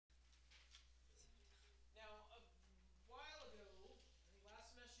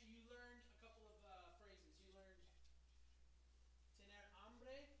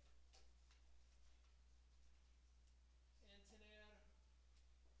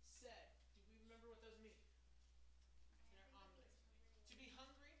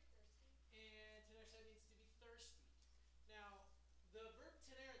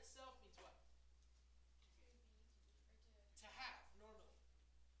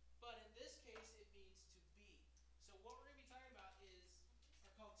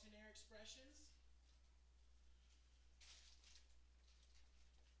expressions. Okay.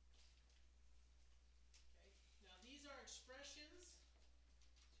 Now these are expressions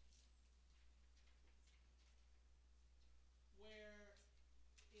where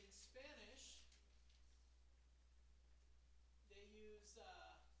in Spanish they use to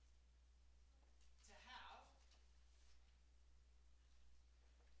have,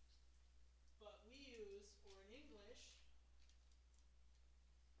 but we use, or in English,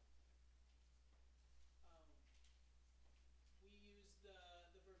 we use the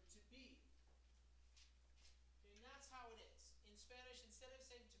verb to be. And that's how it is. In Spanish, instead of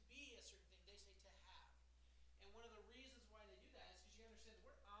saying to be a certain thing, they say to have. And one of the reasons why they do that is because you understand the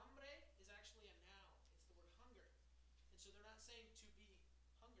word hambre is actually a noun. It's the word hunger. And so they're not saying to be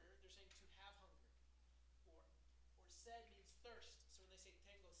hunger, they're saying to have hunger. Or sed means thirst. So when they say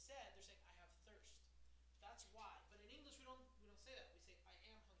tengo sed, they're saying I have thirst. That's why. But in English we don't say that. We say I am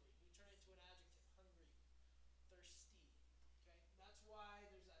hungry. We turn it into an adjective, hungry, thirsty. Okay? That's why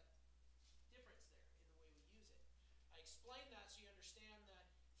there's a difference there in the way we use it. I explained that so you understand that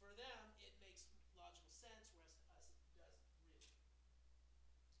for them it makes logical sense, whereas to us it doesn't really.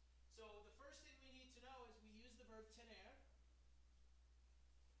 So the first thing we need to know is we use the verb tener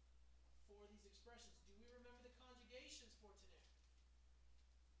for these expressions. Do we remember the conjugations for tener?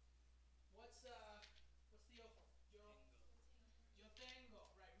 What's the yo form? Yo tengo.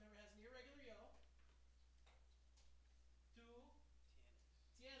 Right, remember it has an irregular yo. Tú tienes.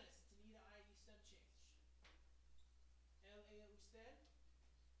 It's an E to IE stem change. Él, ella, usted.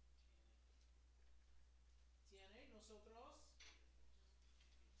 Tiene. Nosotros.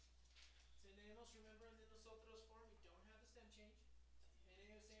 Tenemos. Remember in the nosotros form we don't have the stem change.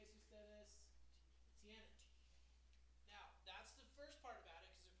 Ellos, ellas, ustedes. Tienen. Now, that's the first part about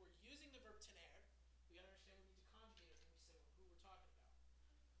it, because if we're using the verb tener, we gotta understand we need to conjugate it when we say who we're talking about.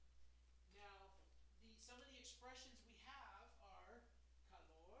 Now, some of the expressions we have are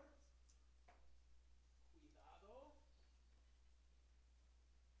calor, cuidado,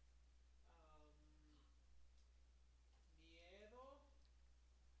 miedo,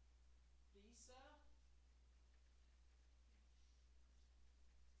 prisa,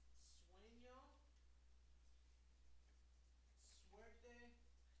 sueño, suerte,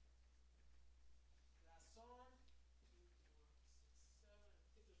 razón. 2,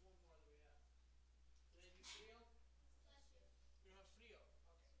 4, 6, 7. I think there's one more that we have. Did I do frio? We don't have frio. Okay.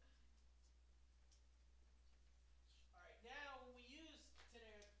 All right. Now, when we use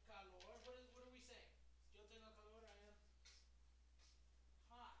tener calor, what are we saying? Yo tengo calor. I am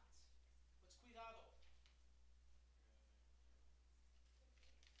hot. What's cuidado?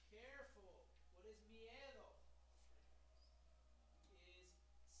 Careful. What is miedo? Is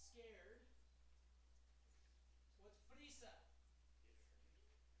scared. What's prisa?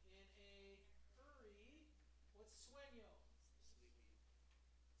 In a hurry. What's sueño?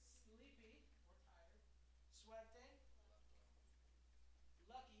 Sleepy or tired. Suerte.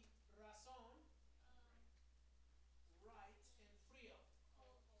 Lucky. Razón. Right. And frío.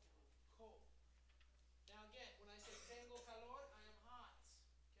 Cold. Now again, when I say tengo calor, I am hot.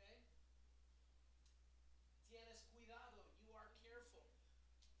 Okay? Tienes cuidado. You are careful.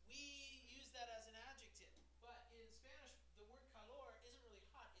 We use that as an adjective. But in Spanish, the word calor isn't really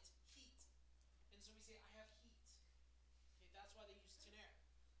hot. It's heat. And so we say, I have heat. Okay, that's why they use tener.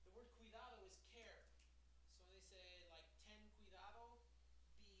 The word cuidado is care. So they say, like, ten cuidado,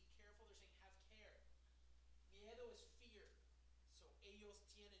 be careful. They're saying, have care. Miedo is fear. So ellos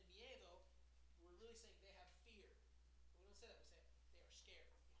tienen miedo. We're really saying they have fear. But we don't say that. We say they are scared.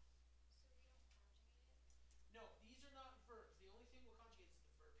 Yeah. So we don't conjugate it? No, these are not verbs. The only thing we'll conjugate is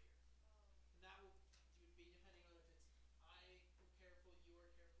the verb here. Oh. And that would be depending on if it's I am careful, you are careful, he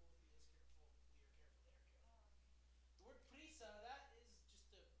is careful, we are careful, they are careful. Oh. The word prisa, that is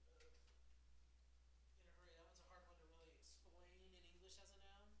just in a hurry. That one's a hard one to really explain in English as a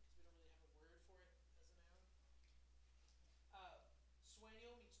noun, because we don't really have a word for it as a noun.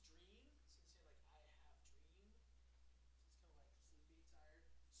 Sueño means dream, so you say like, I have dreamed. So it's kind of like sleepy, tired.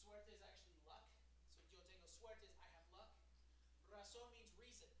 Suerte is actually luck. So yo tengo suerte is I have luck. Razón means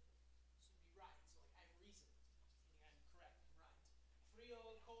reason. So be right. So like I have reason. Meaning I'm correct, I'm right.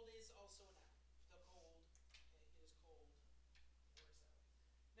 Frio, cold is also a noun. The cold, okay, it is cold. It works that way.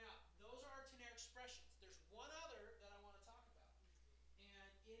 Now, those are our tener expressions. There's one other that I want to talk about. And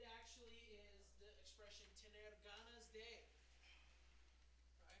it actually is the expression tener ganas de.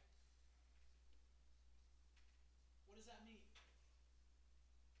 Right? What does that mean?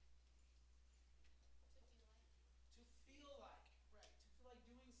 To feel like. To feel like, right? To feel like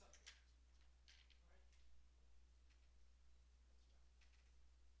doing something, right?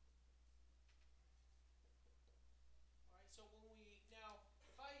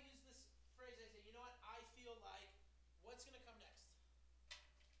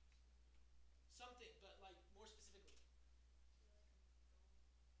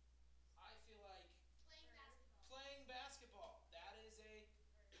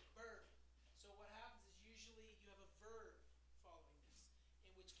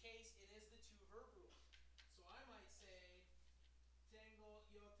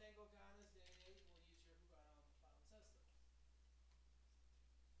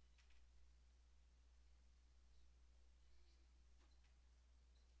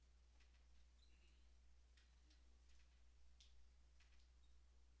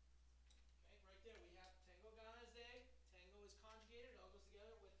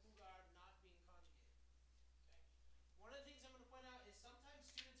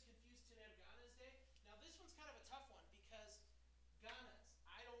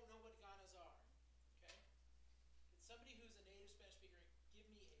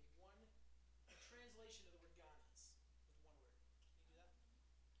 translation of the